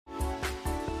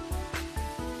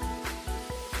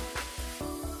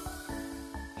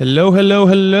Hello, hello,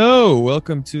 hello.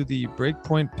 Welcome to the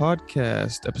Breakpoint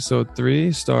Podcast, episode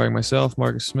 3, starring myself,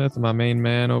 Marcus Smith, and my main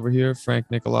man over here, Frank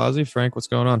Nicolazzi. Frank, what's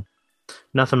going on?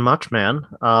 Nothing much, man.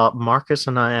 Marcus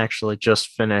and I actually just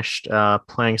finished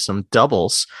playing some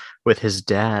doubles with his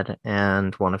dad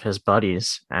and one of his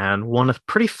buddies, and won a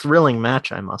pretty thrilling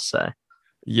match, I must say.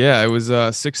 Yeah, it was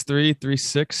 6-3,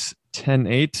 3-6,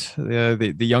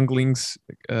 10-8. The younglings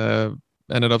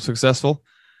ended up successful.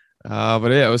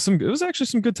 But yeah, it was actually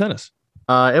some good tennis.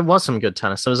 It was some good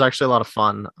tennis. It was actually a lot of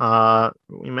fun.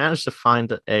 We managed to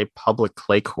find a public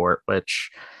clay court, which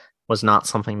was not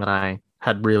something that I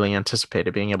had really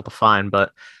anticipated being able to find,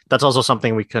 but that's also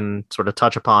something we can sort of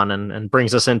touch upon and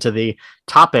brings us into the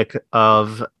topic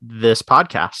of this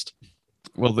podcast.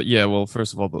 Well,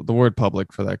 first of all, the word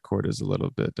public for that court is a little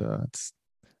bit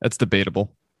it's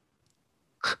debatable.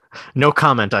 No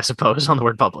comment, I suppose, on the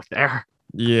word public there.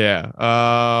 Yeah.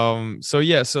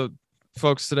 So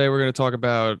folks, today we're going to talk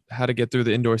about how to get through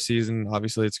the indoor season.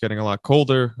 Obviously, it's getting a lot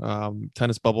colder.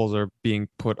 Tennis bubbles are being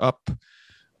put up.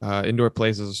 Indoor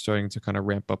places are starting to kind of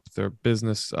ramp up their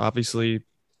business. Obviously,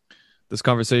 this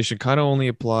conversation kind of only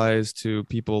applies to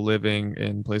people living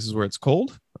in places where it's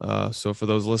cold. So for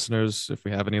those listeners, if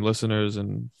we have any listeners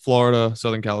in Florida,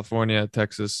 Southern California,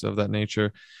 Texas, of that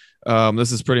nature,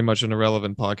 this is pretty much an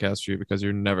irrelevant podcast for you because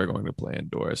you're never going to play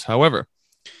indoors. However,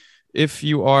 if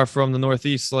you are from the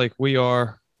Northeast, like we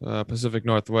are, Pacific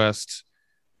Northwest,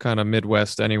 kind of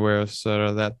Midwest, anywhere,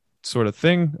 so that sort of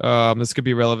thing, this could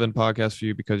be a relevant podcast for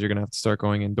you because you're going to have to start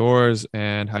going indoors.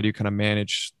 And how do you kind of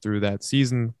manage through that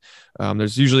season?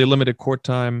 There's usually a limited court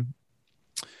time,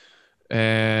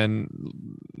 and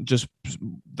just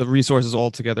the resources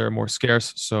altogether are more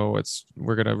scarce. So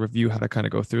we're going to review how to kind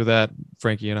of go through that.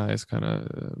 Frankie and I's kind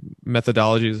of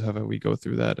methodologies, how we go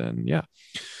through that. And yeah.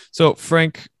 So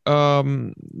Frank,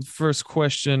 first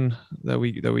question that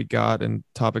we got and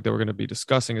topic that we're going to be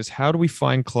discussing is how do we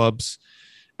find clubs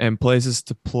and places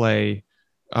to play?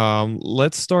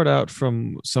 Let's start out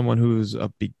from someone who's a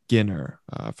beginner,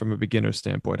 from a beginner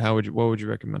standpoint. What would you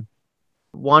recommend?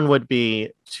 One would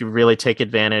be to really take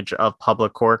advantage of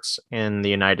public courts in the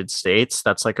United States.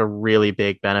 That's like a really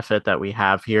big benefit that we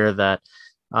have here that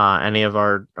any of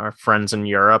our friends in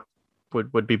Europe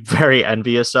would be very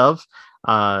envious of.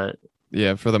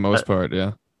 Yeah, for the most part,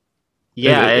 yeah.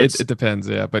 Yeah, It depends,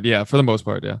 yeah, but yeah, for the most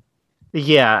part, yeah.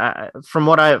 Yeah, from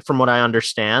what I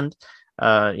understand,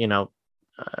 you know,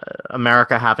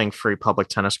 America having free public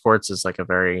tennis courts is like a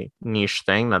very niche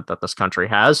thing that this country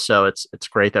has. So it's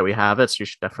great that we have it. So you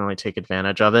should definitely take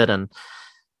advantage of it. And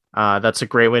that's a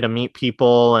great way to meet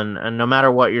people. And no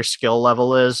matter what your skill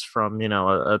level is, from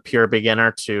a pure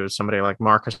beginner to somebody like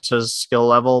Marcus's skill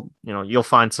level, you'll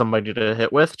find somebody to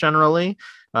hit with generally.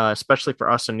 Especially for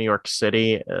us in New York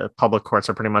City, public courts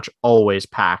are pretty much always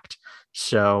packed.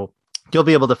 So you'll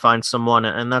be able to find someone,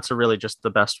 and that's really just the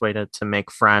best way to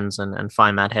make friends and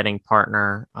find that hitting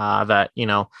partner, that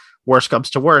worst comes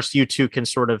to worst, you two can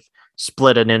sort of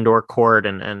split an indoor court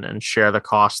and share the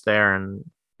cost there,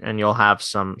 and you'll have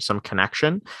some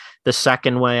connection. The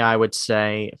second way I would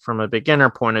say from a beginner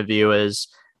point of view is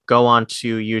go on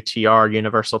to UTR,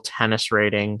 Universal Tennis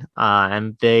Rating,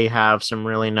 and they have some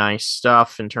really nice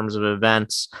stuff in terms of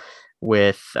events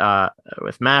with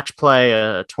match play,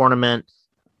 a tournament,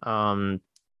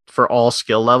 for all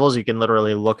skill levels. You can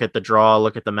literally look at the draw,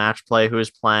 look at the match play,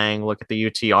 who's playing, look at the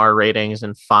UTR ratings,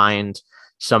 and find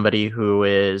somebody who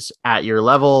is at your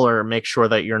level, or make sure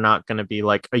that you're not going to be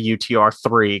like a UTR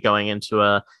 3 going into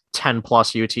a 10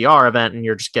 plus UTR event and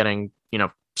you're just getting,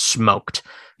 smoked.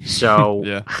 So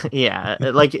Yeah. yeah,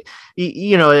 like,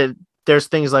 there's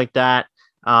things like that.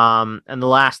 And the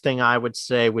last thing I would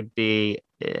say would be,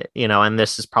 and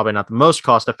this is probably not the most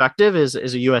cost effective, is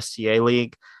a USTA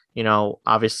league.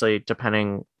 Obviously,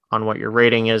 depending on what your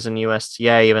rating is in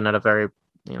USTA, even at a very,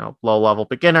 low level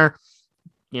beginner,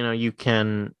 you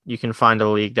can find a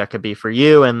league that could be for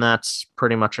you. And that's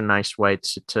pretty much a nice way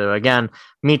to again,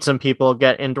 meet some people,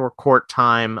 get indoor court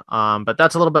time. But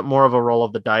that's a little bit more of a roll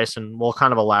of the dice. And we'll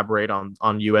kind of elaborate on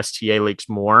USTA leagues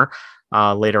more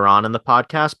later on in the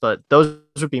podcast. But those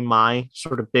would be my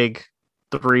sort of big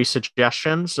 3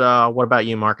 suggestions. What about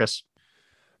you, Marcus?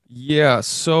 Yeah,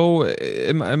 so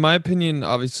in my opinion,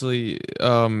 obviously,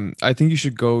 I think you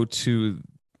should go to,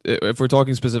 if we're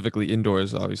talking specifically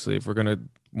indoors, obviously, if we're gonna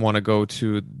want to go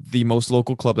to the most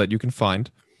local club that you can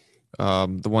find,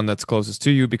 the one that's closest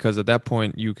to you, because at that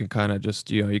point you can kind of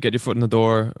just, you get your foot in the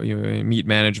door, you meet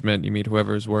management, you meet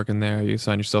whoever's working there, you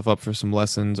sign yourself up for some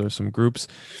lessons or some groups.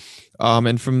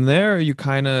 And from there, you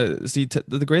kind of see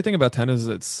the great thing about tennis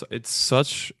is it's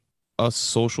such a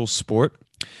social sport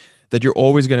that you're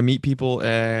always going to meet people,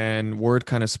 and word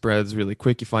kind of spreads really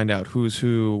quick. You find out who's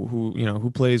who,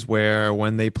 who plays where,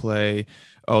 when they play.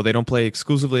 Oh, they don't play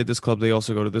exclusively at this club. They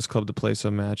also go to this club to play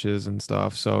some matches and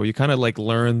stuff. So you kind of like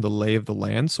learn the lay of the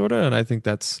land, sort of. And I think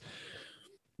that's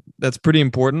pretty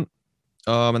important.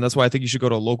 And that's why I think you should go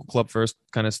to a local club first,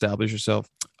 kind of establish yourself.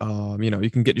 You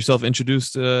can get yourself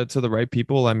introduced to the right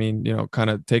people. I mean, kind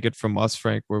of take it from us,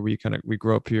 Frank, where we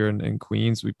grew up here in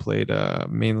Queens. We played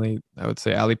mainly, I would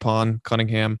say, Ali Pond,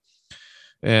 Cunningham,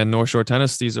 and North Shore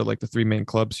Tennis. These are like the three main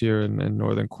clubs here in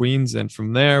northern Queens. And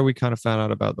from there, we kind of found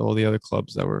out about all the other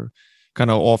clubs that were kind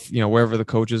of off, wherever the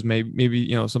coaches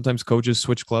maybe, sometimes coaches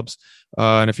switch clubs.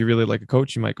 And if you really like a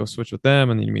coach, you might go switch with them,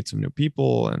 and then you meet some new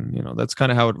people, and, that's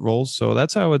kind of how it rolls. So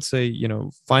that's how I would say,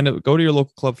 go to your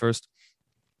local club first,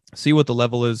 see what the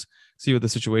level is, see what the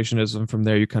situation is. And from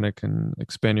there, you kind of can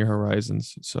expand your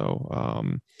horizons.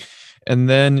 So, and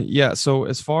then, yeah, so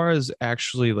as far as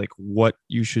actually like what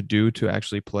you should do to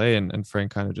actually play, and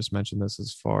Frank kind of just mentioned this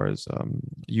as far as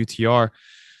UTR,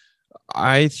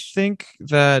 I think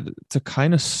that to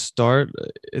kind of start,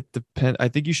 it depends. I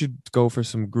think you should go for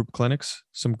some group clinics,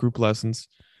 some group lessons,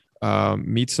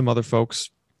 meet some other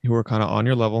folks who are kind of on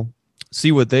your level,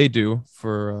 see what they do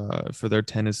for their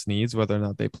tennis needs, whether or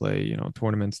not they play,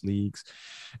 tournaments, leagues,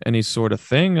 any sort of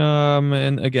thing.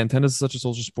 And again, tennis is such a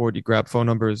social sport. You grab phone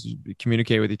numbers, you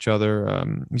communicate with each other.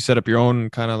 You set up your own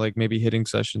kind of like maybe hitting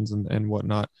sessions and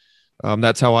whatnot.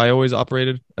 That's how I always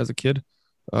operated as a kid.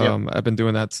 I've been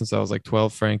doing that since I was like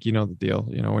 12, Frank. You know the deal.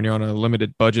 When you're on a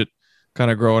limited budget,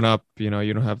 kind of growing up, you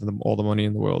don't have all the money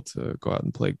in the world to go out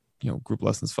and play, group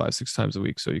lessons 5-6 times a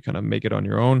week. So you kind of make it on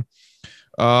your own.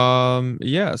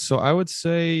 So I would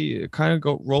say kind of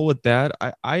go roll with that.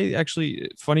 I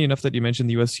actually, funny enough that you mentioned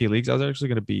the USTA leagues, I was actually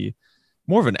going to be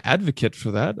more of an advocate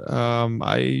for that.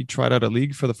 I tried out a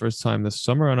league for the first time this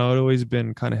summer, and I'd always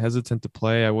been kind of hesitant to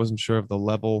play. I wasn't sure of the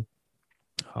level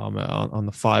on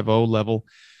the 5-0 level.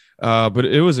 But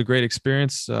it was a great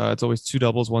experience. It's always 2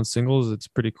 doubles, 1 singles. It's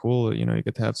pretty cool. You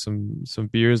get to have some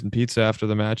beers and pizza after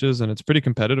the matches, and it's pretty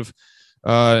competitive.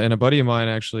 And a buddy of mine,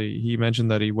 actually, he mentioned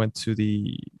that he went to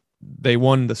they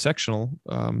won the sectional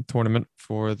tournament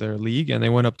for their league, and they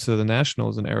went up to the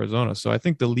nationals in Arizona. So I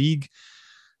think the league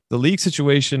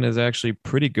situation is actually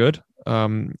pretty good.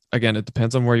 Again, it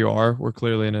depends on where you are. We're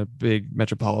clearly in a big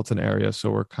metropolitan area,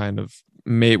 so we're kind of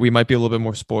we might be a little bit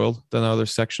more spoiled than other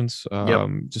sections,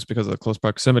 just because of the close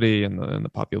proximity and the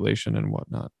population and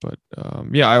whatnot. But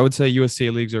I would say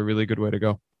USTA leagues are a really good way to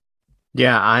go.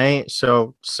 Yeah,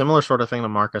 so similar sort of thing to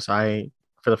Marcus. I,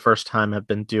 for the first time, have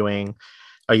been doing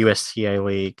a USTA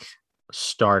league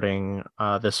starting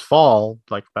this fall,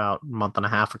 like about a month and a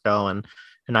half ago, and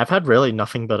I've had really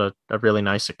nothing but a really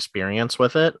nice experience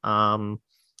with it.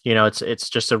 It's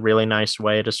just a really nice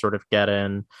way to sort of get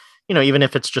in. Even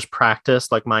if it's just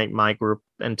practice, like my group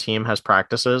and team has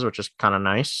practices, which is kind of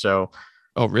nice. So,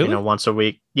 oh, really? Once a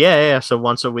week. Yeah. So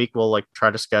once a week, we'll like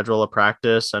try to schedule a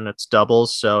practice, and it's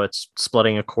doubles. So it's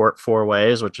splitting a court 4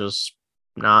 ways, which is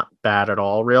not bad at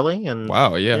all, really. And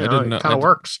wow. Yeah. I didn't know. It kind of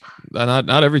works.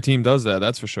 Not every team does that.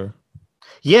 That's for sure.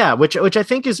 Yeah. Which I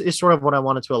think is sort of what I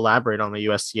wanted to elaborate on the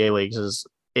USTA leagues is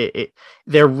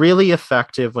they're really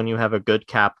effective when you have a good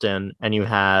captain and you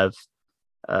have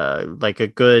like a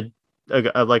good,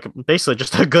 like basically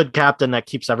just a good captain that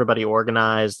keeps everybody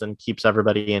organized and keeps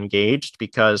everybody engaged.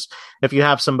 Because if you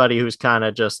have somebody who's kind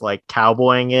of just like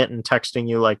cowboying it and texting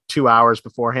you like 2 hours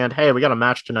beforehand, hey, we got a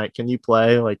match tonight, can you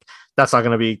play? Like, that's not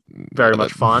going to be very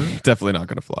much fun. Definitely not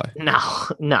going to fly.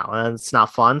 No, it's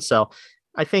not fun. So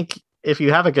I think if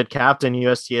you have a good captain,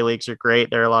 USTA leagues are great.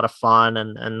 They're a lot of fun.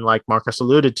 And like Marcus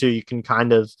alluded to, you can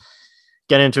kind of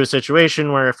get into a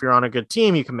situation where if you're on a good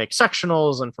team, you can make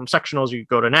sectionals, and from sectionals you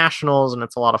go to nationals, and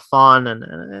it's a lot of fun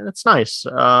and it's nice.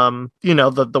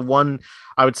 The one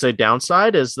I would say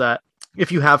downside is that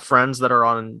if you have friends that are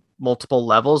on multiple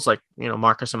levels, like,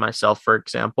 Marcus and myself, for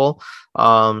example,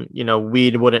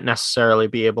 we wouldn't necessarily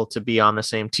be able to be on the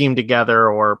same team together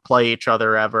or play each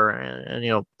other ever.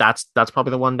 And that's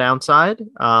probably the one downside.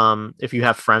 If you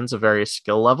have friends of various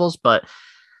skill levels, but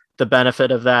the benefit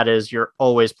of that is you're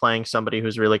always playing somebody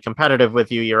who's really competitive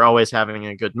with you. You're always having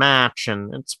a good match,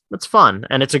 and it's fun.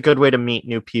 And it's a good way to meet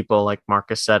new people, like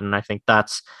Marcus said. And I think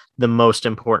that's the most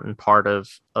important part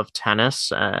of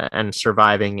tennis and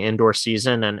surviving indoor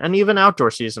season and even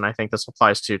outdoor season. I think this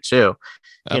applies to too.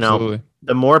 Absolutely.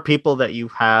 The more people that you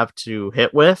have to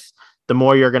hit with, the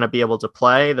more you're going to be able to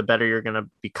play, the better you're going to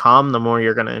become, the more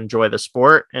you're going to enjoy the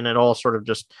sport. And it all sort of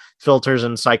just filters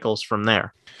and cycles from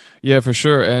there. Yeah, for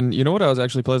sure. And you know what I was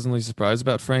actually pleasantly surprised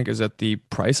about, Frank, is that the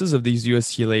prices of these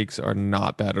USTA leagues are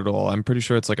not bad at all. I'm pretty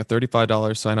sure it's like a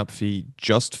 $35 sign up fee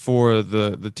just for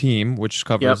the team, which Yep.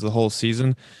 covers the whole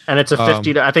season. And it's Um,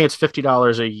 I think it's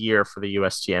 $50 a year for the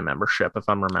USTA membership, if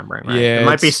I'm remembering right. It yeah,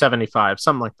 might be it's 75,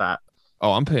 something like that.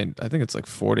 I'm paying, I think it's like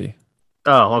 40.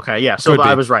 Oh, okay. Yeah. So Could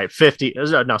I be. was right. 50.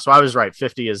 No, so I was right.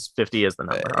 50 is the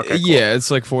number. Okay, cool. Yeah,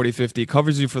 it's like 40, 50.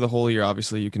 Covers you for the whole year.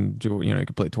 Obviously, you can do, you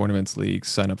can play tournaments, leagues,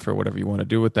 sign up for whatever you want to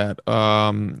do with that.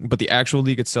 But the actual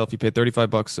league itself, you pay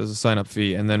 $35 as a sign up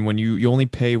fee, and then when you only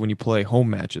pay when you play home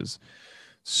matches.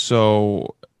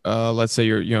 So, let's say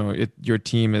your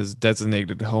team is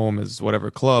designated home as whatever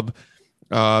club.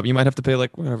 You might have to pay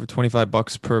like whatever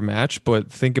 $25 per match,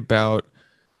 but think about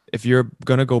if you're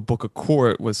gonna go book a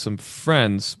court with some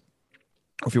friends,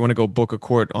 or if you want to go book a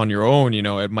court on your own,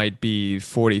 it might be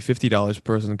 $40, $50 per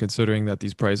person, considering that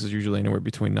these prices usually anywhere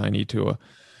between 90 to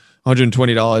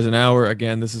 $120 an hour.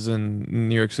 Again, this is in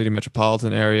New York City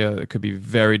metropolitan area. It could be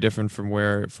very different from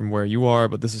where you are,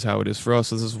 but this is how it is for us.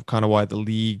 So this is kind of why the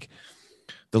league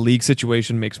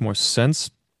situation makes more sense.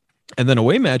 And then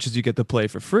away matches you get to play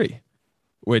for free,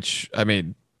 which I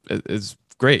mean is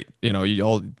great.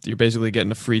 You're basically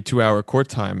getting a free 2 hour court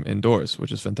time indoors,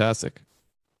 which is fantastic.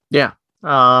 Yeah.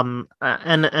 And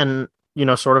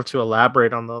sort of to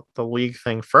elaborate on the league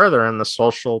thing further and the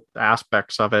social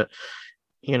aspects of it,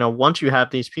 once you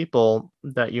have these people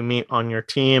that you meet on your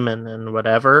team and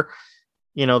whatever,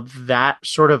 that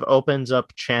sort of opens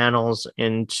up channels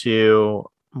into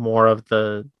more of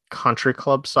the country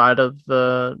club side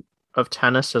of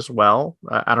tennis as well.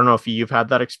 I don't know if you've had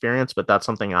that experience, but that's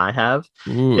something I have.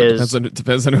 Ooh, Is it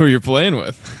depends on who you're playing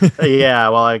with. Yeah,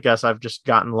 well, I guess I've just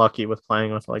gotten lucky with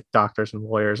playing with like doctors and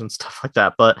lawyers and stuff like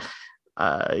that. But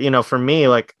for me,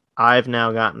 like I've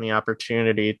now gotten the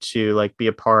opportunity to like be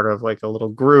a part of like a little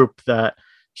group that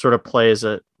sort of plays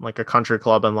at like a country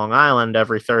club in Long Island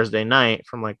every Thursday night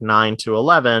from like 9 to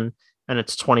 11, and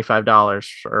it's $25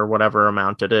 or whatever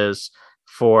amount it is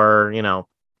for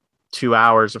 2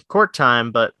 hours of court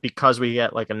time. But because we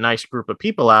get like a nice group of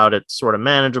people out, it's sort of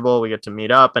manageable. We get to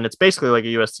meet up, and it's basically like a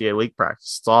USTA league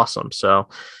practice. It's awesome. So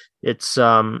it's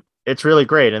really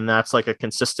great. And that's like a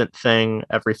consistent thing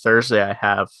every Thursday I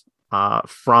have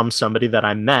from somebody that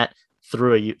I met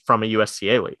from a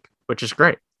USTA league, which is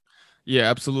great. Yeah,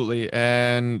 absolutely.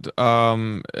 And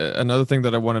another thing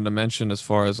that I wanted to mention as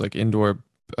far as like indoor,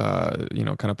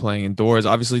 kind of playing indoors,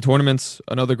 obviously tournaments,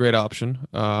 another great option.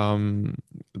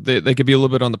 They could be a little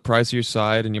bit on the pricier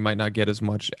side and you might not get as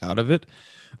much out of it.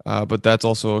 But that's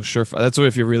also sure. That's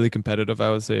if you're really competitive, I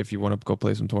would say if you want to go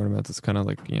play some tournaments, it's kind of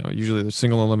like, usually there's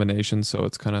single elimination. So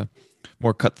it's kind of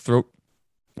more cutthroat,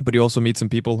 but you also meet some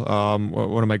people.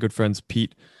 One of my good friends,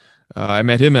 Pete, I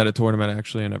met him at a tournament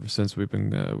actually, and ever since we've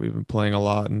been playing a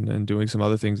lot and doing some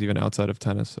other things even outside of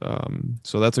tennis.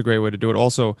 So that's a great way to do it.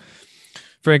 Also,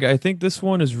 Frank, I think this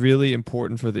one is really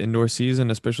important for the indoor season,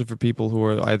 especially for people who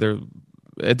are either.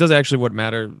 It does actually what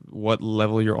matter what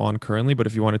level you're on currently, but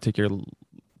if you want to take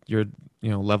your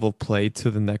level of play to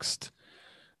the next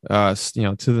to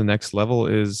the next level,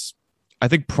 is I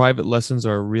think private lessons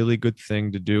are a really good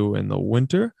thing to do in the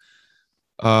winter.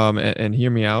 And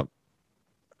hear me out.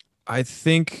 I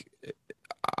think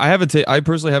I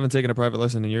personally haven't taken a private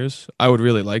lesson in years. I would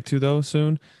really like to though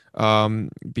soon,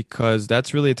 because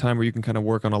that's really a time where you can kind of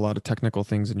work on a lot of technical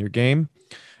things in your game.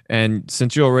 And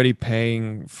since you're already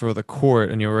paying for the court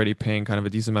and you're already paying kind of a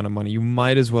decent amount of money, you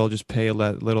might as well just pay a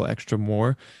little extra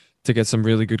more to get some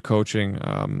really good coaching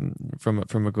from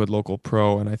a good local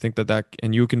pro. And I think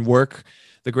and you can work.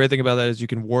 The great thing about that is you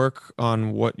can work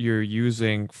on what you're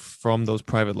using from those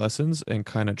private lessons and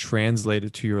kind of translate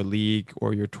it to your league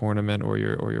or your tournament or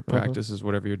your Mhm. practices,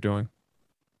 whatever you're doing.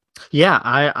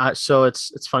 Yeah, so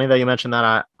it's funny that you mentioned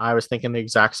that. I was thinking the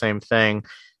exact same thing.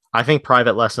 I think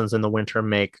private lessons in the winter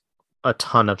make a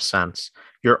ton of sense.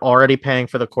 You're already paying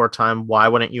for the court time. Why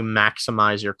wouldn't you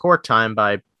maximize your court time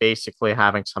by basically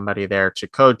having somebody there to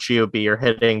coach you, be your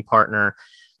hitting partner,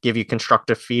 give you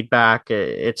constructive feedback?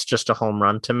 It's just a home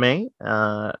run to me.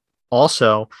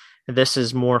 Also, this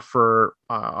is more for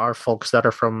our folks that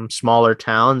are from smaller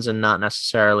towns and not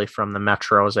necessarily from the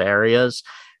metros areas.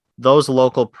 Those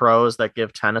local pros that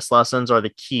give tennis lessons are the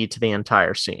key to the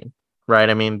entire scene, right?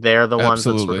 I mean, they're the ones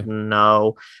that sort Absolutely.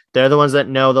 of they're the ones that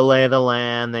know the lay of the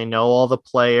land. They know all the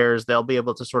players. They'll be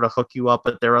able to sort of hook you up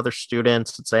with their other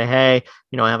students and say, hey,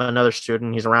 I have another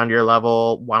student. He's around your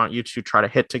level. Why don't you two try to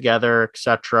hit together,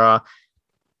 etc.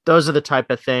 those are the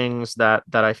type of things that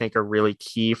I think are really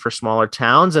key for smaller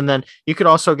towns. And then you could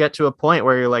also get to a point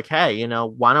where you're like, hey,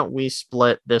 why don't we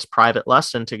split this private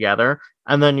lesson together?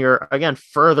 And then you're again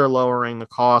further lowering the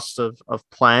cost of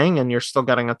playing, and you're still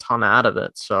getting a ton out of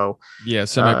it. So Yeah,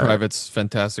 semi-private's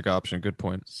fantastic option. Good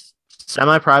point.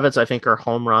 semi-privates, I think, are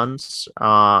home runs.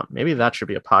 Maybe that should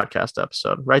be a podcast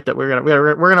episode. Right, that we're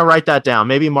gonna write that down.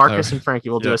 Maybe Marcus and Frankie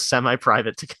will do a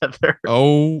semi-private together.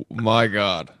 Oh my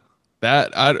God,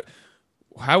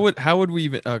 how would we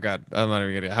even? Oh God, I'm not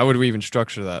even getting. How would we even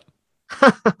structure that?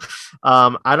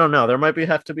 I don't know. There might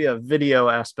have to be a video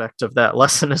aspect of that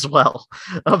lesson as well,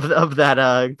 of that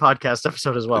podcast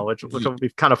episode as well, which would be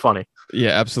kind of funny.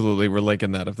 Yeah, absolutely. We're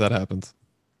linking that if that happens.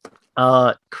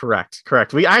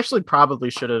 Correct. We actually probably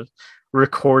should have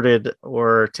recorded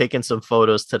or taken some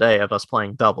photos today of us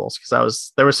playing doubles,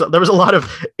 because there was a lot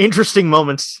of interesting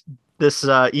moments this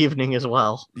evening as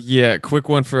well. Yeah, quick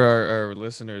one for our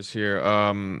listeners here.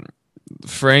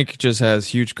 Frank just has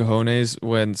huge cojones.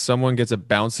 When someone gets a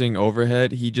bouncing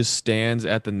overhead, he just stands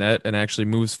at the net and actually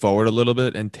moves forward a little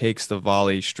bit and takes the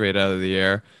volley straight out of the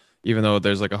air, even though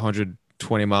there's like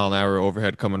 120-mile-an-hour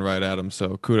overhead coming right at him.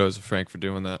 So kudos to Frank for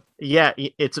doing that. Yeah,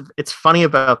 it's funny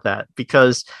about that,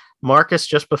 because Marcus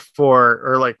just before,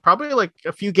 or like probably like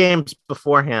a few games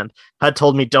beforehand, had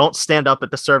told me don't stand up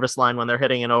at the service line when they're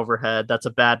hitting an overhead. That's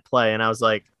a bad play. And I was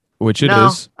like, which it no.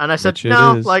 is. And I said,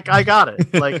 no, like I got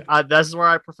it. Like that's where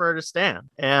I prefer to stand.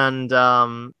 And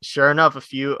sure enough, a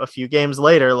few games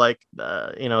later, like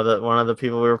one of the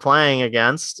people we were playing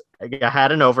against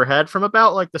had an overhead from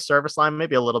about like the service line,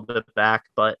 maybe a little bit back,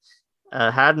 but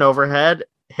had an overhead,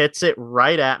 hits it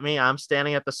right at me. I'm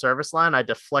standing at the service line. I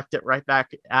deflect it right back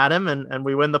at him, and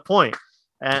we win the point.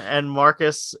 And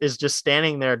Marcus is just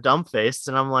standing there dumb-faced,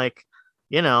 and I'm like,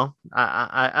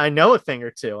 I know a thing or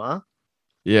two, huh?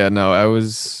 Yeah, no, I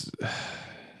was.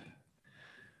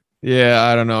 Yeah,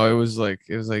 I don't know. It was like,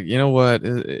 you know what?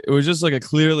 It was just like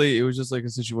it was just like a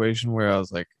situation where I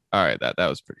was like, all right, that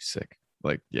was pretty sick.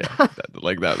 Like, yeah,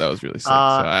 that was really sick.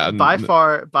 So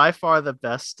by far the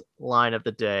best line of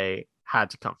the day had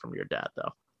to come from your dad,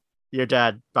 though. Your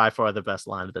dad, by far the best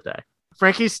line of the day.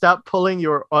 Frankie, stop pulling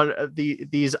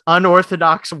these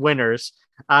unorthodox winners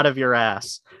out of your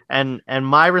ass. And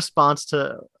my response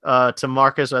to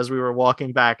Marcus as we were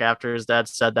walking back after his dad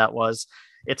said that was,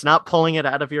 it's not pulling it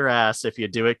out of your ass if you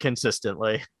do it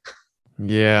consistently.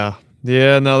 Yeah,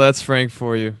 no, that's Frank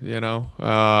for you.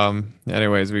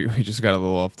 Anyways, we just got a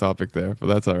little off topic there, but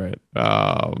that's all right.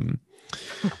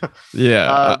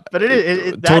 Yeah, but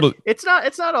it's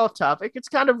not off topic. It's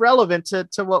kind of relevant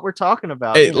to what we're talking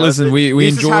about. Hey, listen, we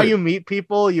this enjoy is how you meet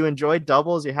people. You enjoy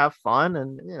doubles, you have fun,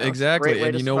 and exactly.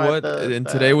 And you know what? And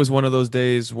today was one of those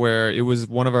days where it was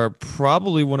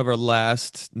probably one of our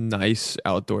last nice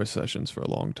outdoor sessions for a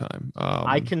long time.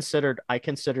 I considered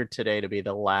today to be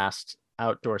the last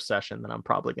outdoor session that I'm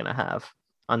probably going to have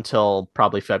until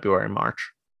probably February,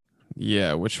 March.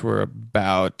 Yeah, which we're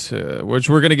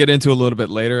going to get into a little bit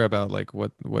later about like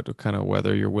what kind of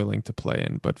weather you're willing to play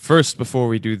in. But first, before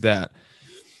we do that,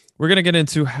 we're going to get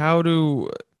into how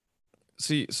to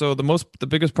see. So the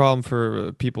biggest problem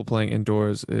for people playing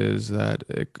indoors is that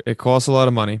it costs a lot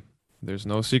of money. There's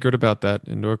no secret about that.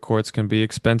 Indoor courts can be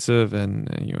expensive, and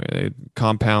it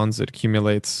compounds, it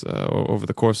accumulates over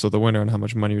the course of the winter and how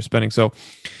much money you're spending. So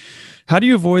how do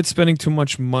you avoid spending too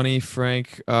much money,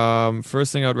 Frank?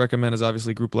 First thing I would recommend is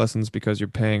obviously group lessons, because you're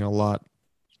paying a lot.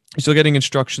 You're still getting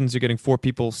instructions. You're getting 4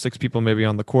 people, 6 people maybe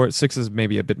on the court. 6 is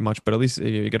maybe a bit much, but at least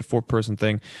you get a 4-person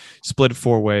thing. Split it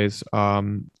 4 ways.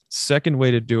 Second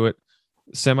way to do it,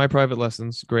 semi-private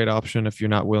lessons. Great option if you're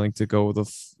not willing to go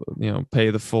pay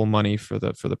the full money for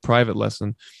the private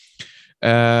lesson.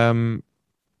 And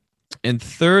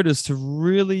third is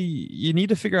you need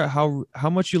to figure out how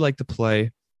much you like to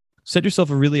play. Set yourself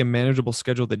a manageable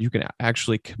schedule that you can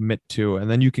actually commit to,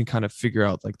 and then you can kind of figure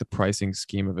out like the pricing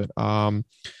scheme of it.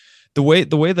 The way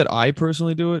that I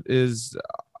personally do it is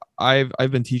I've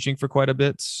been teaching for quite a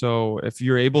bit. So if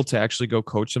you're able to actually go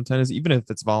coach some tennis, even if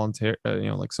it's volunteer,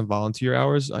 like some volunteer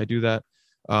hours, I do that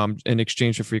in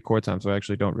exchange for free court time. So I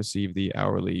actually don't receive the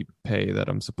hourly pay that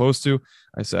I'm supposed to.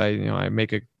 I say, I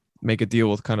make a deal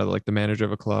with kind of like the manager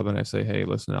of a club, and I say, hey,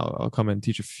 listen, I'll come and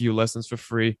teach a few lessons for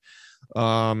free.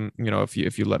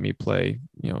 If you let me play,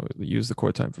 use the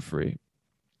court time for free.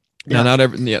 Yeah.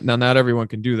 Now not everyone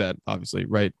can do that, obviously,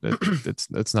 right?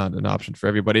 It's not an option for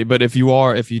everybody. But if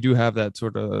you do have that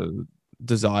sort of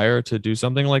desire to do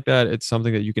something like that, it's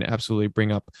something that you can absolutely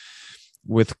bring up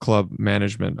with club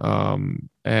management.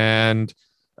 And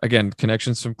again,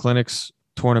 connections from clinics,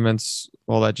 tournaments,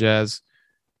 all that jazz.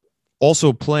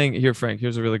 Also playing here, Frank,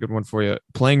 here's a really good one for you.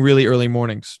 Playing really early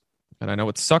mornings. And I know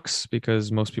it sucks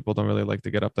because most people don't really like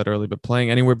to get up that early, but playing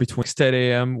anywhere between 6 to 8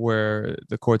 a.m. where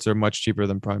the courts are much cheaper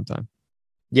than prime time.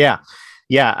 Yeah.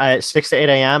 Yeah. 6 to 8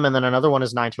 a.m. And then another one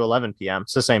is 9 to 11 p.m.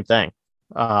 It's the same thing.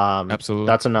 Absolutely.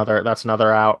 That's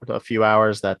another a few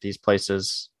hours that these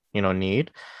places, need.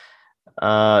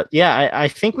 I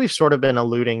think we've sort of been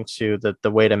alluding to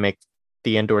the way to make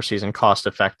the indoor season cost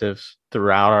effective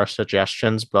throughout our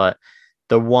suggestions, but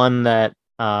the one that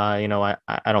I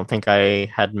don't think I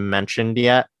had mentioned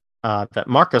yet, that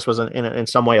Marcus was in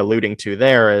some way alluding to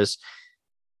there, is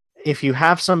if you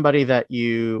have somebody that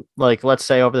you like, let's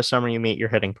say over the summer you meet your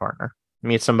hitting partner,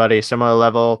 meet somebody similar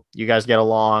level, you guys get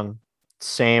along,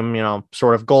 same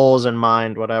sort of goals in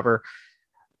mind, whatever.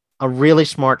 A really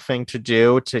smart thing to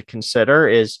do to consider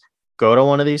is go to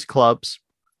one of these clubs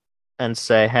and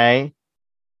say, hey,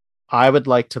 I would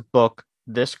like to book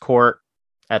this court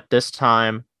at this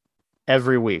time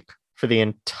every week for the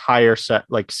entire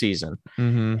season.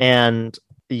 Mm-hmm. And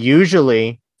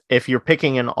usually if you're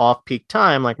picking an off-peak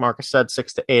time, like Marcus said,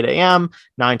 6 to 8 a.m.,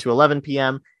 9 to 11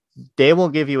 p.m., they will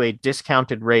give you a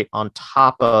discounted rate on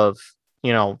top of,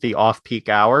 the off-peak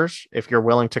hours if you're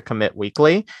willing to commit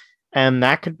weekly. And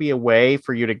that could be a way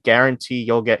for you to guarantee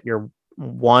you'll get your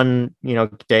one,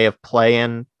 day of play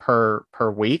in per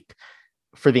week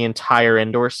for the entire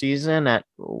indoor season at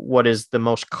what is the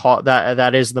most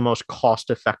that is the most cost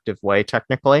effective way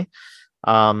technically.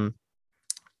 And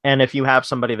if you have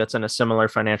somebody that's in a similar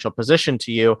financial position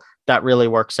to you, that really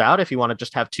works out. If you want to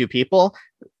just have two people,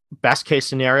 best case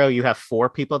scenario, you have four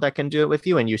people that can do it with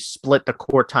you, and you split the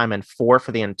court time in four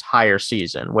for the entire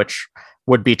season, which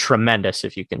would be tremendous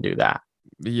if you can do that.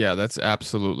 Yeah, that's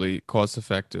absolutely cost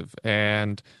effective.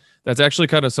 And that's actually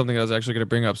kind of something I was actually going to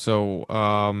bring up. So,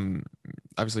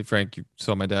 obviously, Frank, you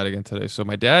saw my dad again today. So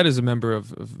my dad is a member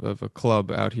of a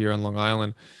club out here on Long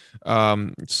Island.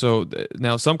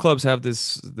 Now some clubs have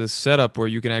this setup where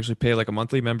you can actually pay like a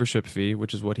monthly membership fee,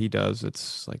 which is what he does.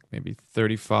 It's like maybe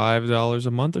 $35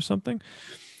 a month or something.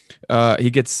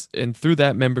 And through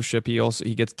that membership,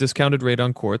 he gets discounted rate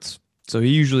on courts. So he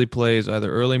usually plays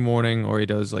either early morning or he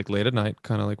does like late at night,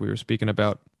 kind of like we were speaking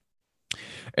about.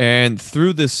 And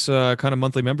through this kind of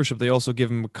monthly membership, they also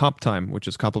give him comp time, which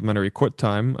is complimentary court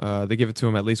time. They give it to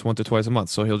him at least once or twice a month.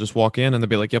 So he'll just walk in and they'll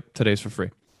be like, yep, today's for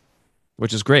free,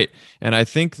 which is great. And I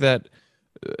think that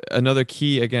another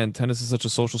key, again, tennis is such a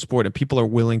social sport and people are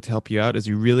willing to help you out, is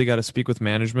you really got to speak with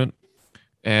management.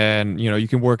 And, you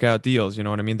can work out deals. You know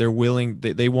what I mean? They're willing.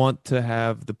 They want to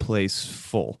have the place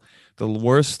full. The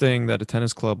worst thing that a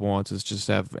tennis club wants is just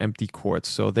have empty courts.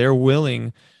 So they're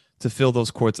willing to fill those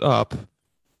courts up,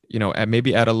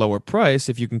 maybe at a lower price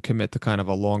if you can commit to kind of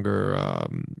a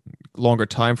longer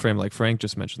time frame, like Frank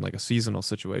just mentioned, like a seasonal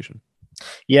situation.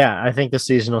 Yeah, I think the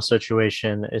seasonal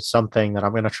situation is something that I'm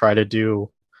going to try to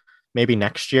do maybe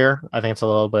next year. I think it's a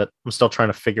little bit, I'm still trying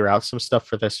to figure out some stuff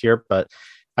for this year, but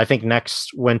I think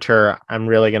next winter I'm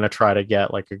really going to try to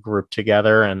get like a group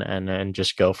together and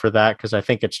just go for that, because I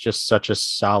think it's just such a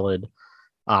solid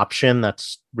option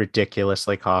that's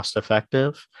ridiculously cost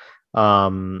effective.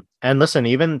 And listen,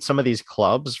 even some of these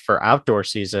clubs for outdoor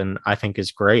season, I think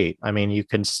is great. I mean, you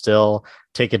can still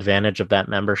take advantage of that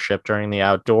membership during the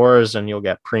outdoors and you'll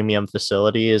get premium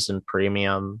facilities and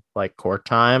premium like court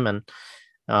time.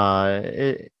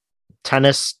 And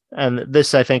tennis, and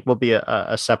this I think will be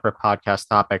a separate podcast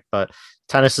topic, but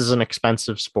tennis is an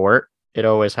expensive sport. It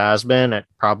always has been. It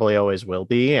probably always will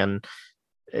be. And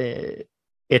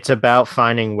it's about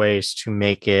finding ways to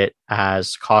make it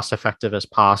as cost effective as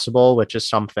possible, which is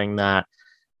something that,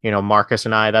 Marcus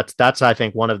and that's, I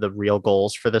think, one of the real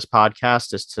goals for this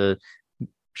podcast, is to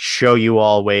show you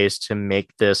all ways to make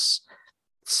this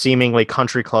seemingly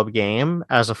country club game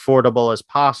as affordable as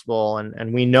possible.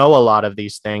 And we know a lot of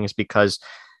these things because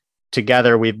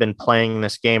together we've been playing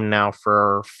this game now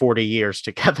for 40 years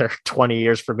together, 20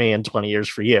 years for me and 20 years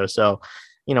for you. So,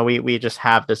 we just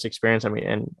have this experience. I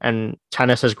mean, and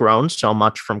tennis has grown so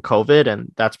much from COVID,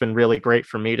 and that's been really great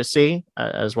for me to see,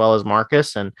 as well as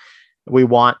Marcus. And we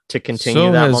want to continue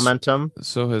momentum.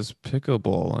 So has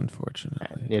pickleball,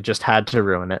 unfortunately. You just had to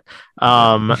ruin it.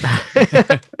 And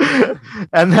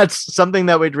that's something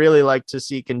that we'd really like to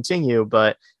see continue,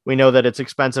 but we know that it's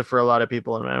expensive for a lot of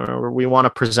people. And we want to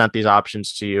present these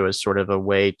options to you as sort of a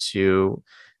way to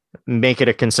make it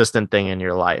a consistent thing in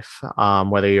your life,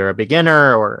 whether you're a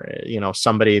beginner or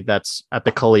somebody that's at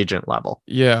the collegiate level.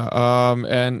 Yeah.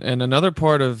 And another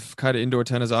part of kind of indoor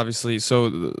tennis, obviously,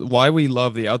 so why we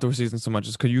love the outdoor season so much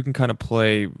is because you can kind of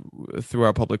play through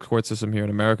our public court system here in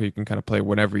America. You can kind of play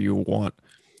whenever you want.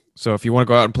 So if you want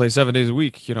to go out and play 7 days a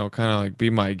week, kind of like be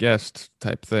my guest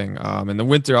type thing. In the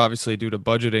winter, obviously, due to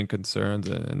budgeting concerns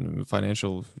and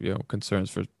financial, concerns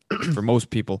for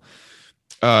most people,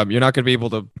 you're not going to be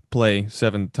able to play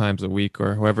 7 times a week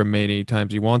or however many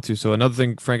times you want to. So another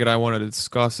thing Frank and I wanted to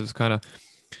discuss is kind of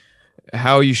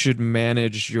how you should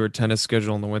manage your tennis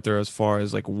schedule in the winter as far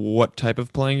as like what type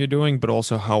of playing you're doing, but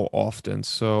also how often.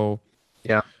 So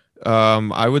Yeah.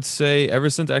 I would say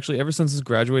ever since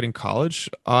graduating college,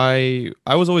 I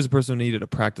was always a person who needed to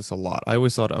practice a lot. I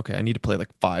always thought, okay, I need to play like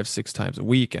 5, 6 times a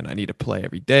week, and I need to play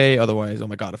every day. Otherwise, oh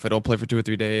my God, if I don't play for 2 or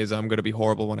 3 days, I'm gonna be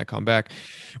horrible when I come back.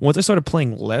 Once I started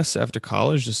playing less after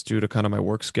college, just due to kind of my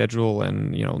work schedule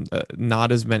and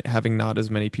not as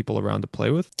many people around to play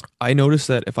with, I noticed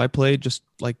that if I played just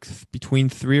like between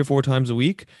 3 or 4 times a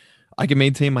week, I can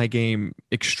maintain my game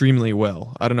extremely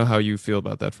well. I don't know how you feel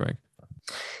about that, Frank.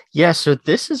 Yeah, so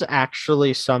this is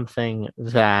actually something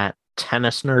that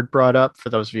Tennis Nerd brought up. For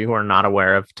those of you who are not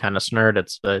aware of Tennis Nerd,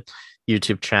 it's a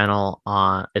YouTube channel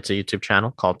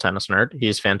called Tennis Nerd.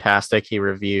 He's fantastic. He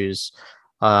reviews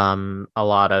a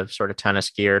lot of sort of tennis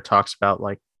gear, talks about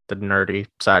like the nerdy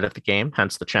side of the game,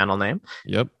 hence the channel name.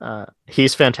 Yep.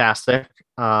 He's fantastic.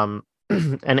 And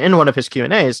in one of his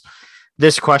Q&As,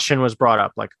 this question was brought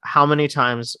up, like, how many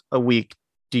times a week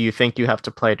do you think you have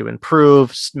to play to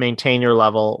improve, maintain your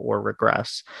level, or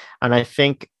regress? And I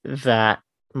think that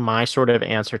my sort of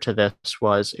answer to this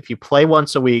was, if you play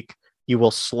once a week, you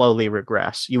will slowly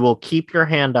regress. You will keep your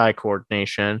hand-eye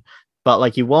coordination, but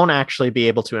like you won't actually be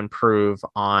able to improve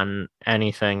on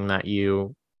anything that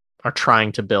you are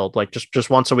trying to build. Like just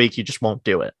once a week, you just won't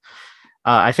do it.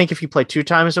 I think if you play 2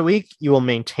 times a week, you will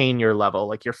maintain your level.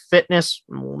 Like your fitness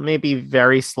will maybe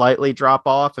very slightly drop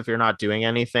off if you're not doing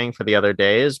anything for the other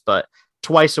days, but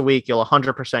twice a week, you'll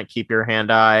 100% keep your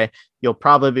hand eye. You'll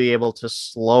probably be able to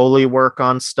slowly work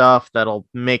on stuff that'll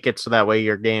make it so that way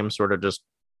your game sort of just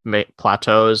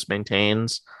plateaus,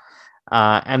 maintains.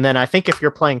 And then I think if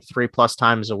you're playing 3+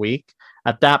 times a week,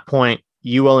 at that point,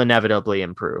 you will inevitably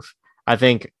improve. I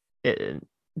think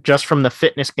just from the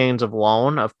fitness gains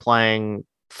alone of playing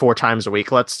 4 times a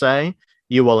week, let's say,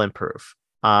 you will improve.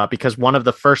 Because one of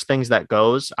the first things that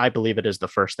goes, I believe it is the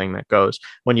first thing that goes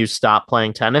when you stop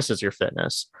playing tennis, is your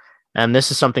fitness. And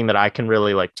this is something that I can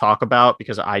really like talk about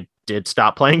because I did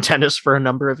stop playing tennis for a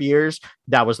number of years.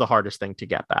 That was the hardest thing to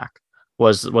get back,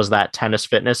 was that tennis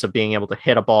fitness of being able to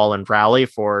hit a ball and rally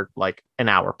for like an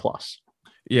hour plus.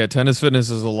 Yeah, tennis fitness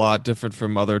is a lot different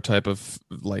from other type of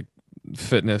like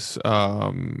fitness.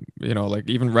 Like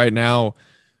even right now,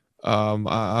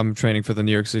 I'm training for the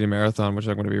New York City Marathon, which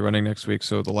I'm going to be running next week.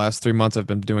 So the last 3 months, I've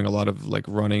been doing a lot of like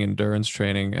running endurance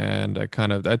training, and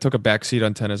I took a back seat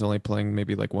on tennis, only playing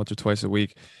maybe like once or twice a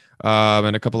week.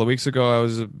 And a couple of weeks ago, I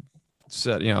was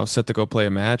set to go play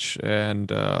a match,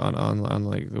 and on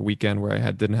like the weekend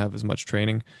where didn't have as much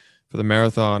training for the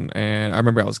marathon, and I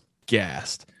remember I was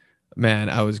gassed. Man,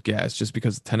 I was gassed just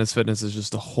because tennis fitness is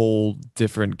just a whole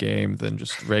different game than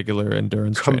just regular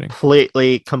endurance training.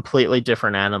 Completely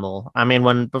different animal. I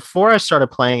mean, before I started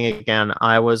playing again,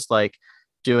 I was like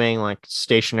doing like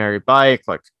stationary bike,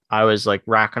 like I was like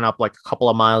racking up like a couple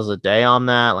of miles a day on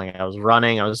that. Like I was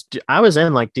running, I was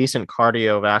in like decent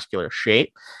cardiovascular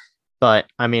shape. But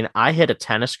I mean, I hit a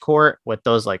tennis court with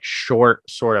those like short,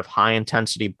 sort of high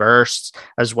intensity bursts,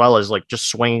 as well as like just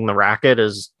swinging the racket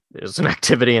is an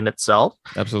activity in itself.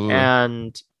 Absolutely.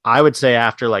 And I would say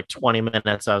after like 20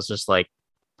 minutes, I was just like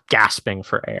gasping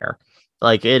for air.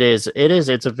 Like it's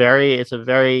a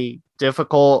very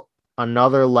difficult,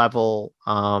 another level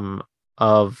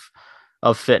of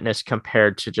fitness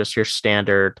compared to just your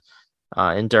standard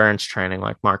endurance training,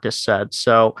 like Marcus said.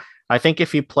 So I think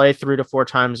if you play 3 to 4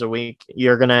 times a week,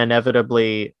 you're going to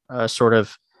inevitably sort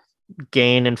of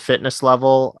gain in fitness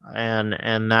level,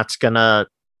 and that's going to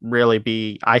really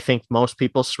be, I think, most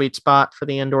people's sweet spot for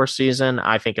the indoor season.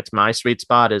 I think it's my sweet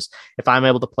spot is if I'm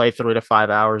able to play 3 to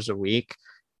 5 hours a week,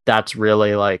 that's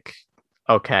really like,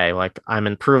 okay, like I'm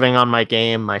improving on my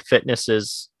game. My fitness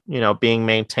is, being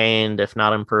maintained, if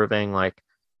not improving, like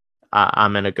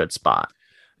I'm in a good spot.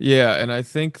 Yeah, and I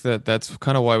think that's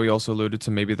kind of why we also alluded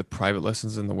to maybe the private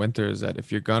lessons in the winter, is that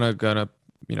if you're gonna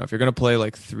if you're gonna play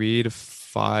like 3 to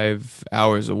 5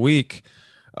 hours a week,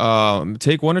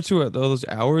 take 1 or 2 of those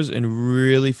hours and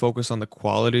really focus on the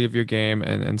quality of your game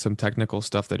and some technical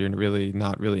stuff that you're really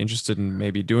not really interested in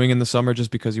maybe doing in the summer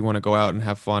just because you want to go out and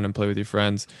have fun and play with your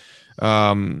friends.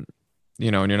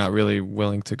 And you're not really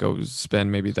willing to go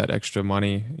spend maybe that extra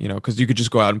money, because you could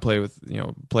just go out and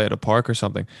play at a park or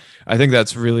something. I think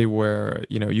that's really where,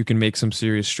 you can make some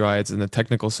serious strides in the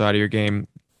technical side of your game.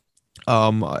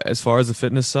 As far as the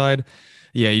fitness side,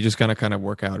 Yeah, you just gotta kind of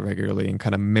work out regularly and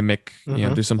kind of mimic,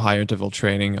 Hmm. do some higher interval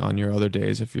training on your other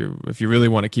days if you really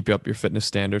want to keep up your fitness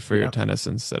standard for your Yeah. tennis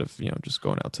instead of just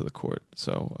going out to the court.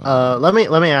 So Let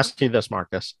me ask you this,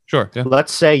 Marcus. sure, yeah,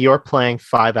 Let's say you're playing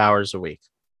 5 hours a week.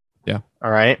 yeah.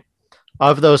 All right.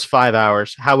 Of those 5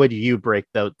 hours, how would you break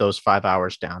those 5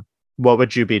 hours down? What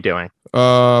would you be doing?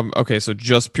 Okay, so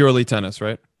just purely tennis,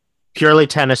 right? Purely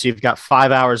tennis, you've got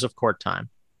 5 hours of court time.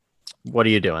 What are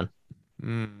you doing?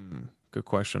 Good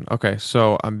question. Okay,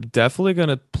 so I'm definitely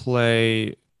gonna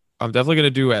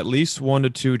do at least 1 to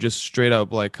 2 just straight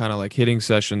up like kind of like hitting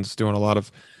sessions, doing a lot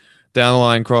of down the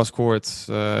line cross courts,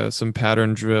 some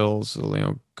pattern drills,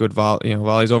 good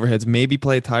volleys, overheads. Maybe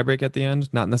play a tiebreak at the end,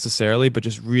 not necessarily, but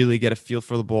just really get a feel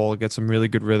for the ball, get some really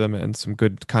good rhythm and some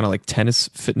good kind of like tennis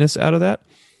fitness out of that.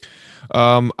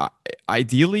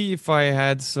 Ideally, if I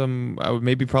had some, I would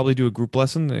maybe probably do a group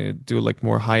lesson, do like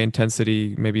more high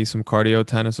intensity, maybe some cardio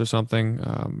tennis or something,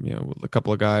 with a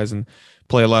couple of guys and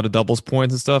play a lot of doubles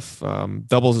points and stuff.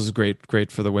 Doubles is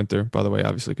great for the winter, by the way,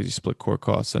 obviously, because you split court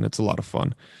costs and it's a lot of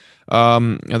fun.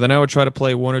 And then I would try to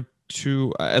play 1 or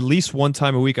 2, at least one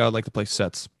time a week. I would like to play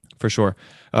sets for sure.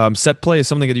 Set play is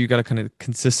something that you got to kind of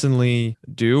consistently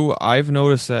do. I've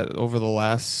noticed that over the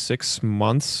last 6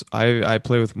 months, I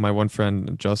play with my one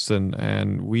friend Justin,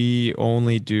 and we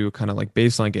only do kind of like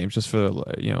baseline games just for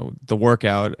the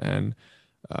workout, and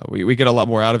we get a lot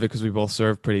more out of it because we both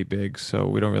serve pretty big, so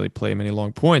we don't really play many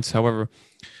long points. However,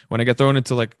 when I get thrown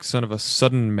into like sort of a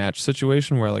sudden match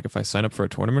situation where like if I sign up for a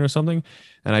tournament or something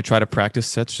and I try to practice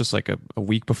sets just like a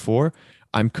week before,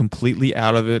 I'm completely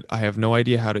out of it. I have no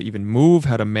idea how to even move,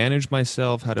 how to manage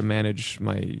myself, how to manage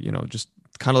my, just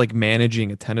kind of like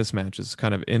managing a tennis match is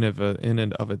kind of in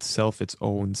and of itself its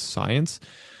own science.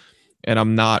 And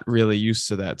I'm not really used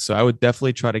to that. So I would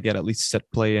definitely try to get at least set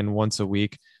play in once a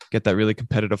week, get that really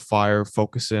competitive fire,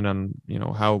 focus in on,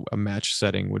 how a match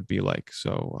setting would be like.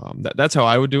 So that's how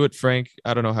I would do it, Frank.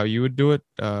 I don't know how you would do it.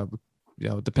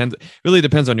 It depends. Really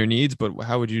depends on your needs, but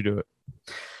how would you do it?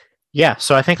 Yeah,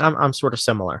 so I think I'm sort of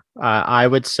similar. I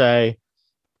would say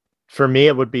for me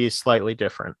it would be slightly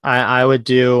different. I would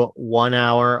do 1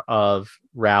 hour of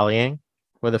rallying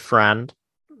with a friend.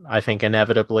 I think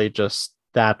inevitably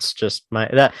that's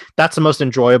that's the most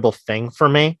enjoyable thing for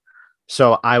me.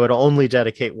 So I would only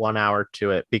dedicate 1 hour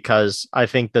to it because I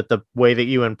think that the way that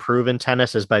you improve in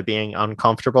tennis is by being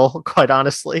uncomfortable, quite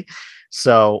honestly.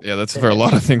 So Yeah, that's for a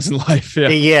lot of things in life. Yeah.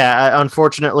 yeah,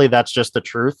 unfortunately, that's just the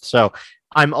truth. So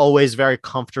I'm always very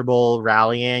comfortable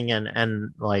rallying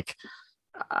and like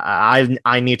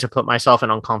I need to put myself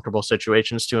in uncomfortable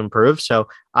situations to improve. So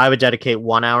I would dedicate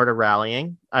 1 hour to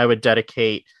rallying. I would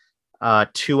dedicate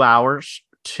 2 hours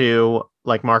to,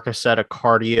 like Marcus said, a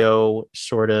cardio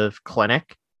sort of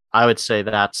clinic. I would say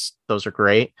those are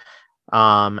great.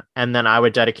 And then I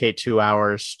would dedicate 2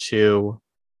 hours to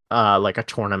like a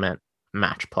tournament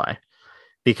match play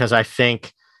because I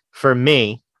think for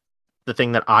me, the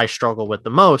thing that I struggle with the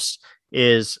most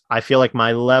is I feel like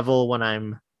my level when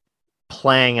I'm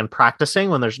playing and practicing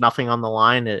when there's nothing on the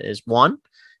line is one.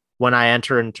 When I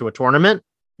enter into a tournament,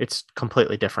 it's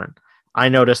completely different. I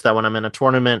notice that when I'm in a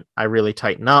tournament, I really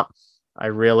tighten up. I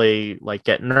really like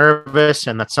get nervous,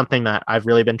 and that's something that I've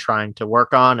really been trying to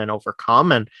work on and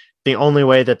overcome. And the only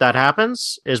way that that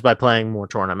happens is by playing more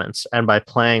tournaments and by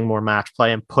playing more match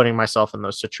play and putting myself in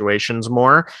those situations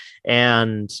more.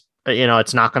 And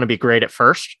it's not going to be great at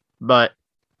first, but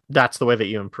that's the way that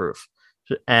you improve.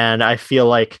 And I feel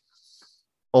like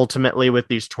ultimately with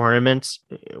these tournaments,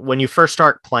 when you first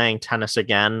start playing tennis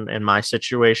again, in my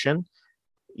situation,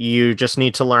 you just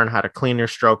need to learn how to clean your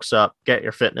strokes up, get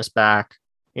your fitness back,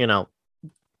 you know,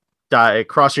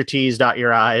 cross your T's, dot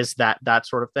your I's, that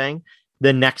sort of thing.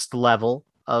 The next level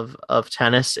of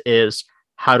tennis is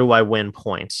how do I win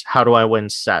points? How do I win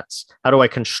sets? How do I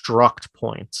construct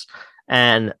points?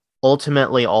 And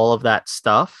ultimately, all of that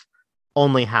stuff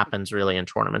only happens really in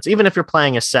tournaments. Even if you're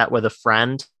playing a set with a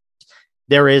friend,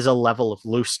 there is a level of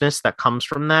looseness that comes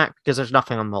from that because there's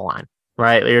nothing on the line,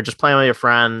 right? You're just playing with your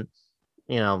friend.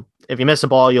 If you miss a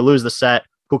ball, you lose the set.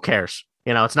 Who cares?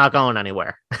 It's not going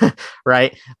anywhere,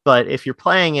 right? But if you're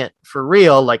playing it for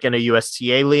real, like in a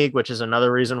USTA league, which is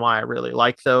another reason why I really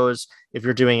like those, if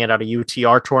you're doing it at a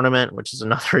UTR tournament, which is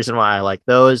another reason why I like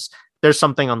those, there's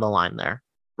something on the line there,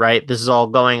 right? This is all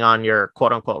going on your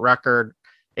quote unquote record.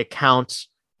 It counts.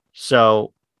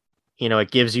 So,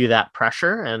 it gives you that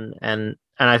pressure and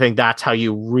I think that's how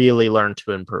you really learn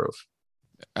to improve.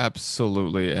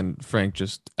 Absolutely. And Frank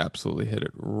just absolutely hit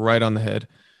it right on the head.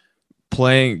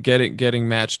 Getting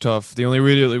match tough. The only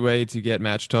really way to get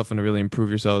match tough and to really improve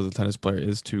yourself as a tennis player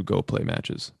is to go play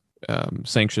matches,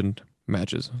 sanctioned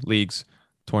matches, leagues.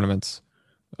 tournaments.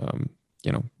 Um,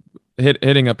 you know,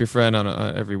 hitting up your friend on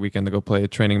every weekend to go play a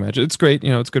training match. It's great.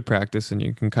 It's good practice, and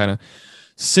you can kind of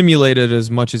simulate it as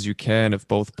much as you can if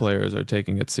both players are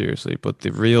taking it seriously. But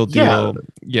the real deal,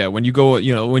 when you go,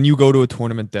 to a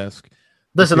tournament desk.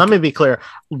 Listen, let me be clear.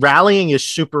 Rallying is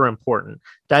super important.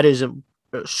 That is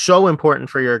so important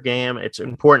for your game. It's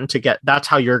important to get. That's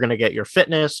how you're going to get your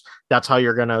fitness. That's how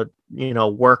you're going to,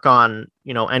 work on,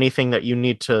 anything that you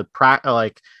need to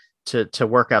to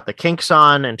work out the kinks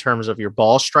on in terms of your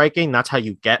ball striking. That's how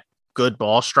you get good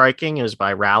ball striking, is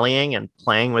by rallying and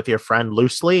playing with your friend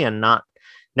loosely and not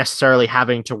necessarily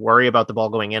having to worry about the ball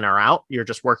going in or out. You're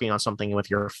just working on something with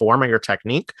your form or your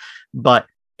technique. But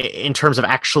in terms of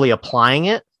actually applying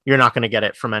it, you're not going to get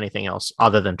it from anything else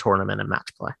other than tournament and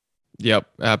match play. Yep,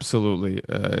 absolutely.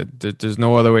 There's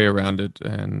no other way around it.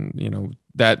 And,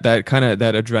 that kind of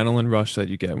that adrenaline rush that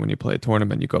you get when you play a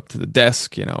tournament, you go up to the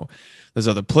desk, there's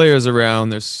other players around.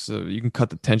 There's you can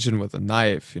cut the tension with a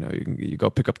knife. You go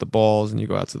pick up the balls and you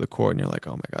go out to the court and you're like,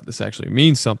 oh my God, this actually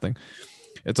means something.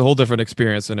 It's a whole different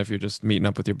experience than if you're just meeting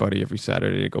up with your buddy every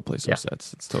Saturday to go play some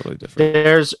sets. It's totally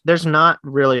different. There's not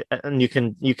really, and you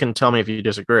can tell me if you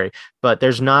disagree, but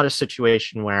there's not a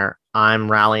situation where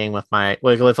I'm rallying with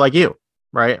like you,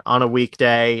 right, on a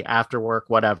weekday after work,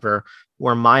 whatever,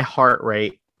 where my heart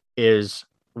rate is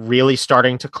really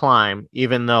starting to climb,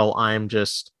 even though I'm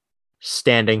just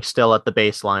standing still at the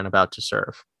baseline about to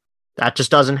serve. That just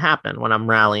doesn't happen when I'm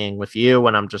rallying with you,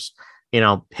 when I'm just,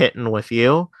 hitting with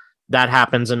you. That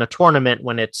happens in a tournament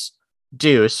when it's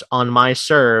deuce on my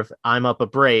serve. I'm up a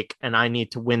break and I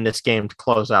need to win this game to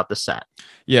close out the set.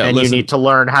 Yeah. And listen, you need to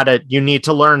learn how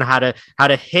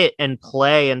to hit and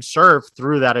play and serve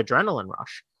through that adrenaline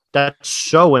rush. That's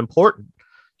so important.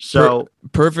 So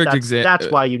perfect example.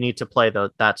 That's why you need to play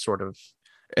that sort of,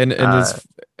 and this,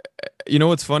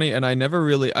 what's funny, and I never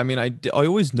really, I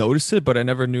always noticed it, but I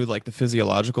never knew like the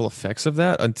physiological effects of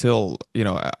that until,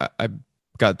 I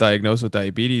got diagnosed with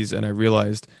diabetes, and I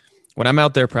realized when I'm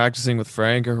out there practicing with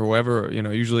Frank or whoever,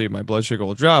 usually my blood sugar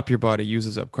will drop. Your body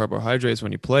uses up carbohydrates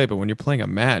when you play, but when you're playing a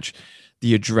match,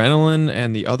 the adrenaline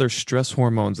and the other stress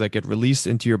hormones that get released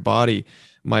into your body,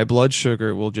 my blood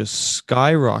sugar will just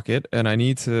skyrocket, and I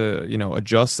need to,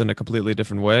 adjust in a completely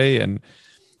different way. And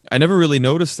I never really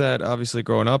noticed that. Obviously,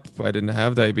 growing up, I didn't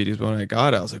have diabetes, but when I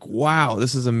got it, I was like, wow,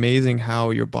 this is amazing how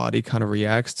your body kind of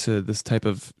reacts to this type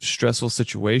of stressful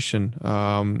situation,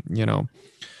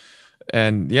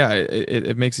 and yeah,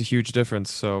 it makes a huge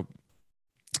difference. So,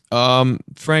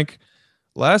 Frank,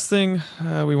 last thing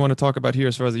we want to talk about here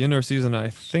as far as the indoor season, I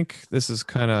think this is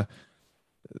kind of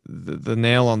the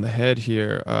nail on the head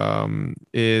here,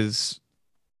 is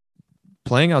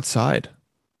playing outside,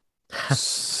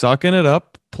 sucking it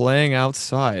up, playing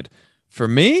outside. For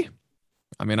me,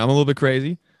 I'm a little bit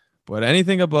crazy, but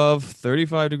anything above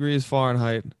 35 degrees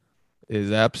Fahrenheit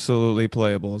is absolutely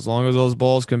playable. As long as those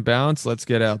balls can bounce, let's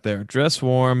get out there. Dress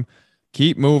warm,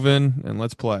 keep moving, and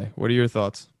let's play. What are your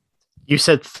thoughts? You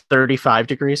said 35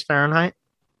 degrees Fahrenheit?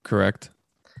 Correct.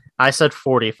 I said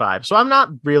 45. So I'm not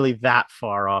really that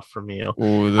far off from you.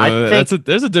 Ooh,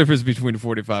 there's a difference between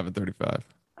 45 and 35.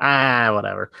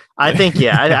 Whatever. I think,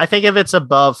 I think if it's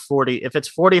above 40, if it's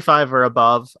 45 or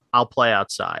above, I'll play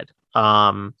outside.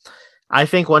 I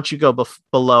think once you go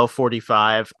below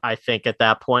 45, I think at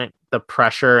that point, the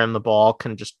pressure and the ball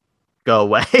can just go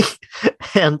away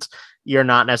and you're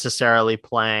not necessarily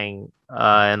playing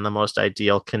in the most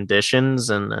ideal conditions.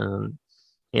 And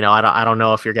I don't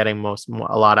know if you're getting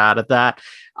a lot out of that.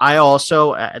 I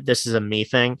also, this is a me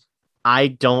thing, I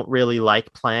don't really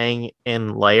like playing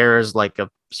in layers like a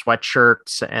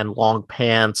sweatshirts and long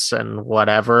pants and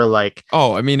whatever. Like,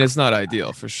 it's not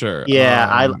ideal for sure. Yeah,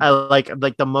 I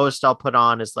like the most I'll put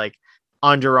on is like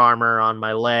Under Armour on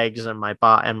my legs and my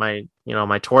and my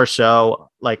my torso,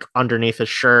 like underneath a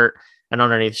shirt and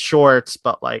underneath shorts.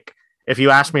 But like, if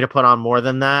you ask me to put on more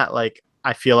than that, like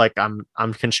I feel like I'm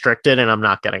constricted and I'm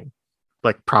not getting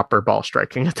like proper ball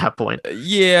striking at that point.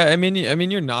 Yeah,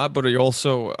 you're not, but you're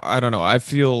also, I don't know, I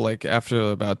feel like after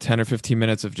about 10 or 15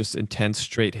 minutes of just intense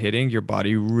straight hitting, your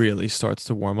body really starts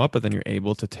to warm up, and then you're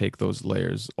able to take those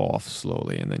layers off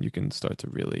slowly, and then you can start to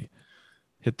really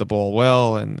hit the ball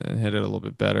well and hit it a little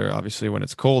bit better. Obviously, when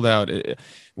it's cold out,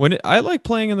 I like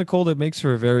playing in the cold, it makes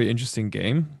for a very interesting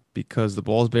game because the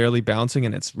ball's barely bouncing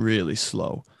and it's really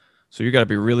slow. So you got to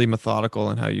be really methodical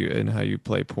in how you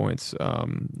play points.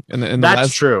 And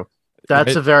that's true.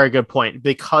 That's a very good point.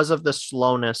 Because of the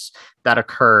slowness that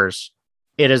occurs,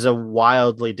 it is a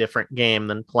wildly different game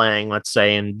than playing, let's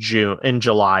say, in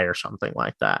July or something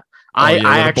like that. I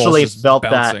actually felt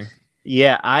that.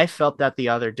 Yeah, I felt that the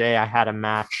other day. I had a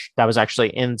match that was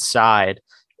actually inside,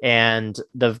 and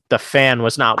the fan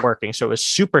was not working, so it was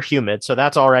super humid. So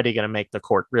that's already going to make the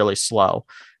court really slow.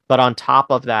 But on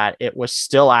top of that, it was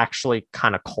still actually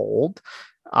kind of cold.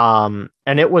 And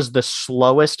it was the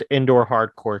slowest indoor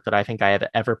hard court that I think I have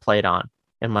ever played on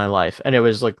in my life. And it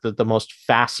was like the most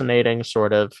fascinating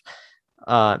sort of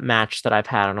match that I've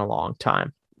had in a long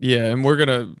time. Yeah, and I'm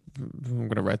gonna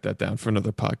write that down for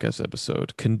another podcast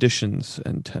episode. Conditions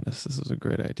and tennis. This is a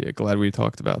great idea. Glad we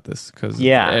talked about this because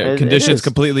Yeah, it conditions is.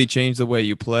 completely change the way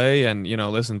you play. And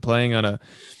listen, playing on a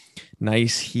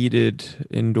nice heated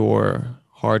indoor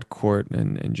hard court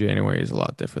in January is a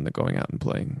lot different than going out and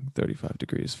playing 35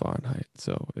 degrees Fahrenheit.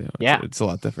 So Yeah. it's a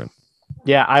lot different.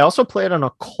 Yeah. I also played on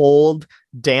a cold,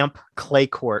 damp clay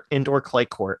court, indoor clay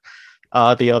court,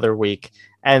 the other week.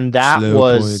 And that Slow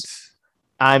was, points.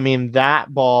 I mean,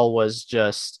 that ball was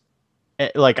just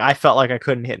like I felt like I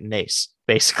couldn't hit an ace,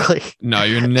 basically. No,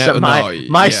 you're So never. my No,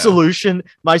 my yeah.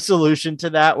 solution to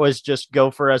that was just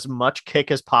go for as much kick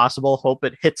as possible, hope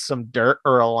it hits some dirt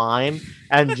or a line,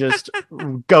 and just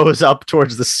goes up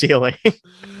towards the ceiling.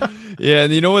 Yeah,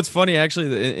 and you know what's funny?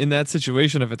 Actually, in that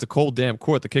situation, if it's a cold, damp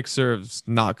court, the kick serve's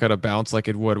not gonna bounce like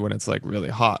it would when it's like really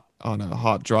hot on a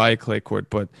hot, dry clay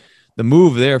court. But the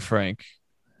move there, Frank,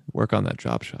 work on that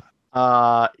drop shot.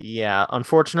 Yeah.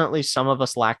 Unfortunately, some of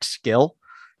us lack skill,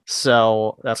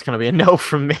 so that's gonna be a no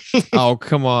from me. Oh,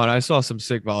 come on! I saw some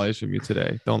sick volleys from you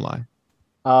today. Don't lie.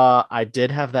 I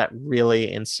did have that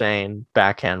really insane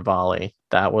backhand volley.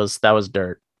 That was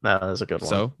dirt. That was a good one.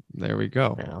 So there we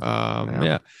go. Yeah.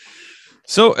 Yeah.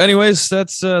 So, anyways,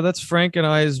 that's Frank and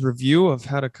I's review of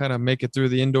how to kind of make it through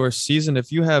the indoor season. If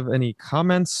you have any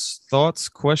comments, thoughts,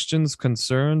 questions,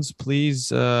 concerns, please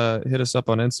hit us up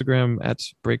on Instagram at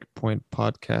Breakpoint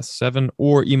Podcast 7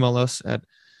 or email us at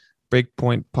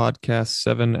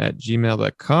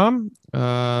breakpointpodcast7@gmail.com.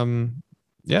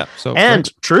 Yeah. So, And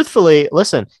Frank, truthfully,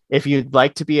 listen, if you'd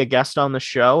like to be a guest on the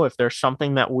show, if there's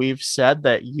something that we've said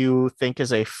that you think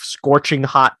is a scorching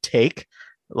hot take,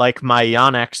 like my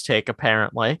Yonex take,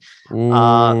 apparently,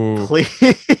 ooh, please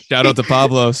shout out to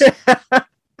Pablos.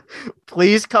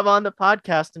 please come on the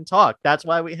podcast and talk. That's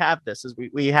why we have this. Is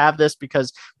we have this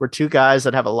because we're two guys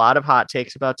that have a lot of hot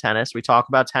takes about tennis. We talk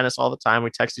about tennis all the time. We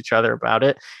text each other about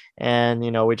it. And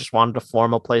we just wanted to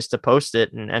form a place to post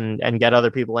it and get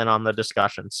other people in on the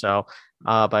discussion. So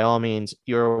by all means,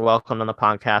 you're welcome on the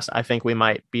podcast. I think we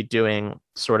might be doing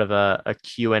sort of a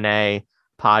Q&A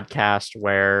podcast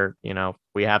where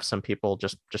we have some people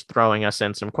just throwing us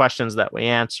in some questions that we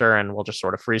answer, and we'll just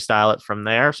sort of freestyle it from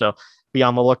there. So be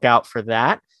on the lookout for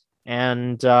that.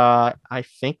 And I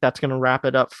think that's going to wrap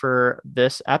it up for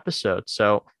this episode.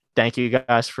 So thank you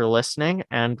guys for listening,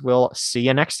 and we'll see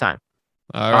you next time.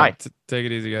 All Bye. right. Take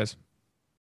it easy, guys.